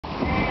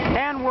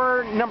And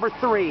we're number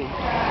 3.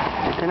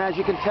 And as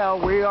you can tell,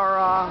 we're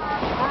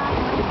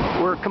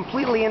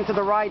completely into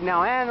the ride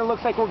now. And it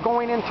looks like we're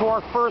going into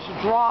our first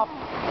drop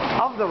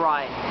of the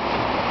ride.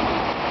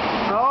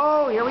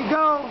 Oh, here we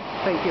go.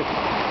 Thank you.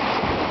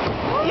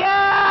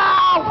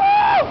 Yeah! Woo!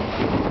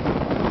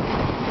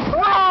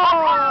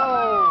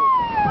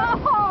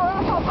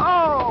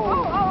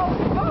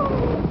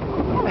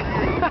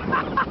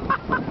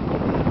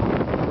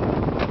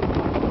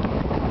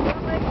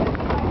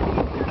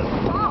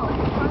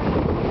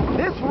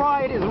 This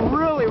ride is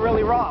really,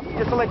 really rough.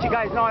 Just to let you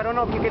guys know, I don't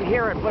know if you can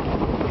hear it, but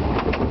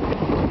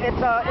it's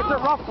a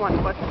rough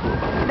one. But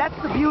that's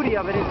the beauty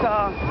of it. It's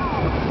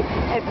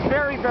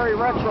very, very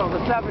retro, the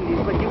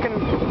 70s. But you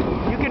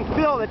can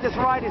feel that this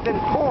ride is in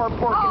poor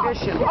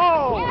condition.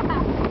 Oh!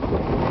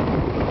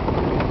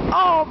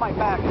 Oh, my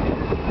back.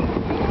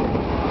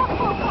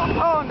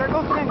 Oh, and there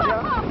goes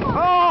Ninja.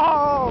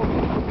 Oh!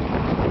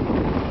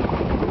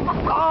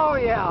 Oh,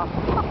 yeah.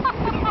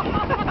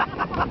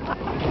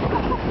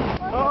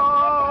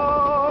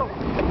 Oh!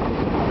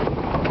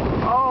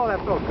 Oh, that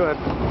felt good.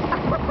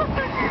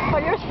 Oh,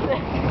 you're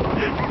sick.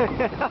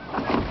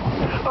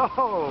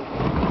 Oh!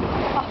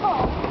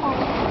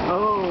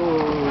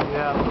 Oh,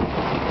 yeah.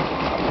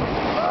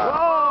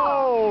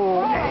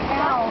 Oh!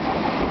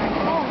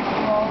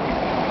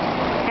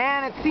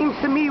 And it seems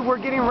to me we're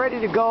getting ready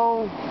to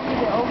go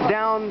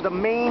down the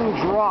main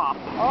drop.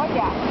 Oh,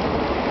 yeah.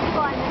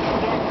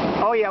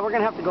 Oh, yeah, we're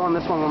going to have to go on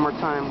this one more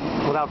time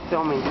without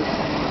filming.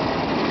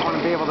 I want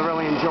to be able to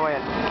really enjoy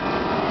it.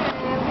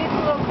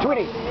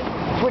 Tweety,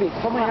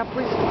 pull my hat,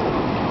 please.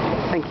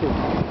 Thank you.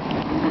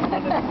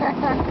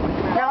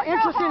 Now,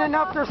 interesting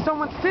enough, there's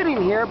someone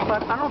sitting here,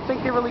 but I don't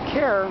think they really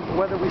care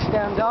whether we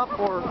stand up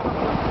or...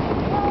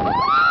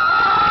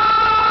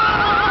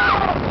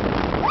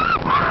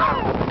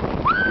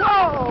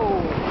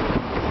 Whoa!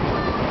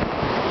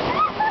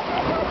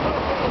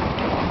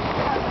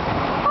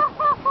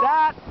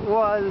 That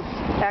was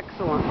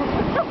excellent.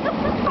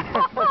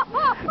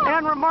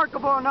 And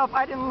remarkable enough,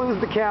 I didn't lose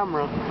the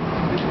camera.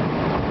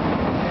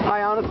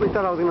 I honestly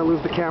thought I was going to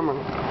lose the camera.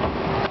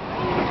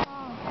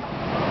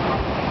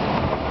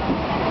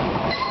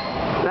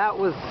 That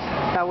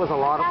was a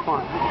lot of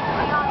fun.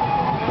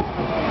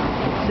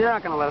 They're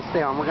not going to let us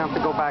stay on. We're going to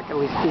have to go back at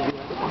least 2 years.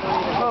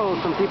 Oh,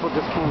 some people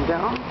just came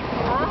down.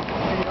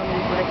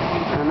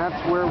 And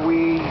that's where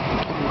we...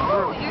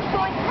 Oh, you're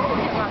going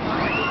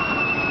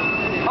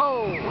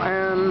Oh,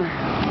 and...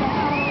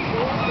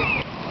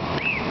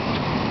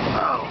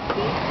 Oh.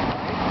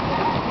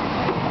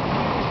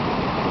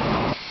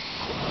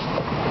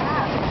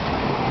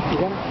 You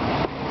got it?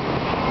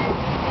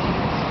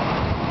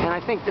 And I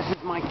think this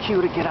is my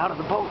cue to get out of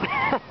the boat.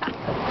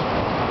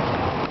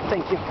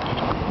 Thank you.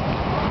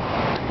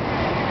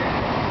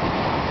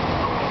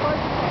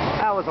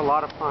 That was a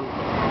lot of fun.